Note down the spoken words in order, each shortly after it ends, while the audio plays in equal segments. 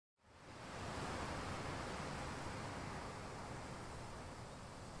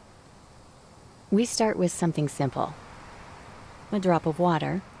We start with something simple. A drop of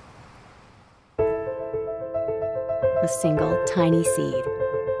water, a single tiny seed,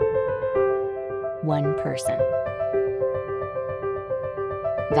 one person.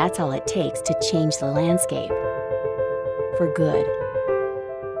 That's all it takes to change the landscape for good.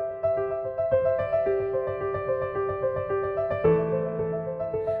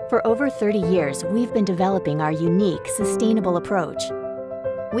 For over 30 years, we've been developing our unique, sustainable approach.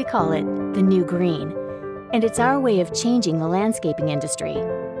 We call it the New Green, and it's our way of changing the landscaping industry.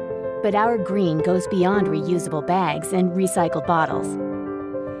 But our green goes beyond reusable bags and recycled bottles.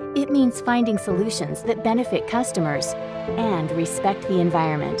 It means finding solutions that benefit customers and respect the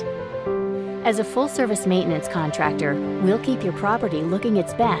environment. As a full-service maintenance contractor, we'll keep your property looking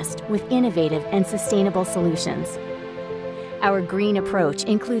its best with innovative and sustainable solutions. Our green approach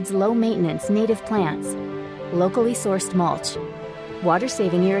includes low-maintenance native plants, locally sourced mulch,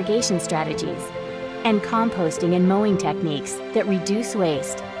 water-saving irrigation strategies, and composting and mowing techniques that reduce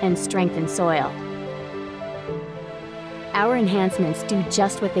waste and strengthen soil. Our enhancements do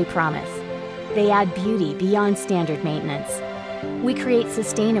just what they promise. They add beauty beyond standard maintenance. We create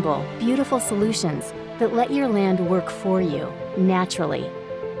sustainable, beautiful solutions that let your land work for you, naturally.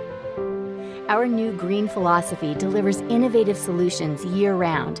 Our new green philosophy delivers innovative solutions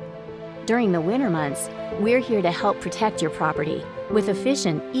year-round. During the winter months, we're here to help protect your property with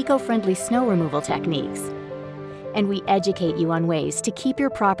efficient, eco-friendly snow removal techniques. And we educate you on ways to keep your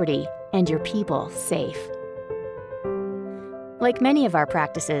property and your people safe. Like many of our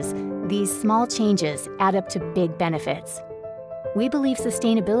practices, these small changes add up to big benefits. We believe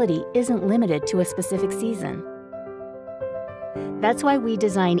sustainability isn't limited to a specific season. That's why we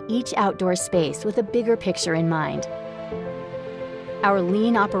design each outdoor space with a bigger picture in mind. Our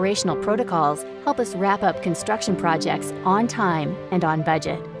lean operational protocols help us wrap up construction projects on time and on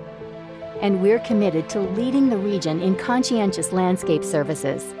budget. And we're committed to leading the region in conscientious landscape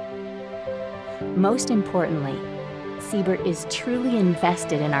services. Most importantly, Sebert is truly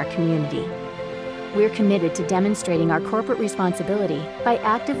invested in our community. We're committed to demonstrating our corporate responsibility by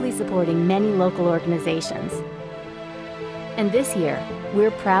actively supporting many local organizations. And this year,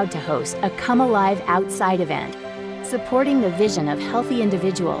 we're proud to host a Come Alive Outside event, supporting the vision of healthy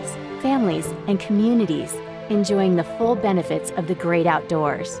individuals, families, and communities enjoying the full benefits of the great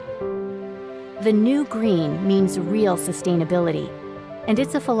outdoors. The New Green means real sustainability, and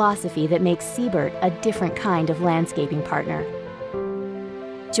it's a philosophy that makes Sebert a different kind of landscaping partner.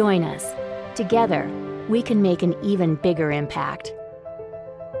 Join us. Together, we can make an even bigger impact.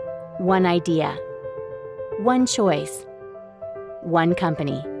 One idea, one choice, one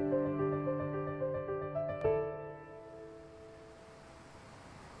company.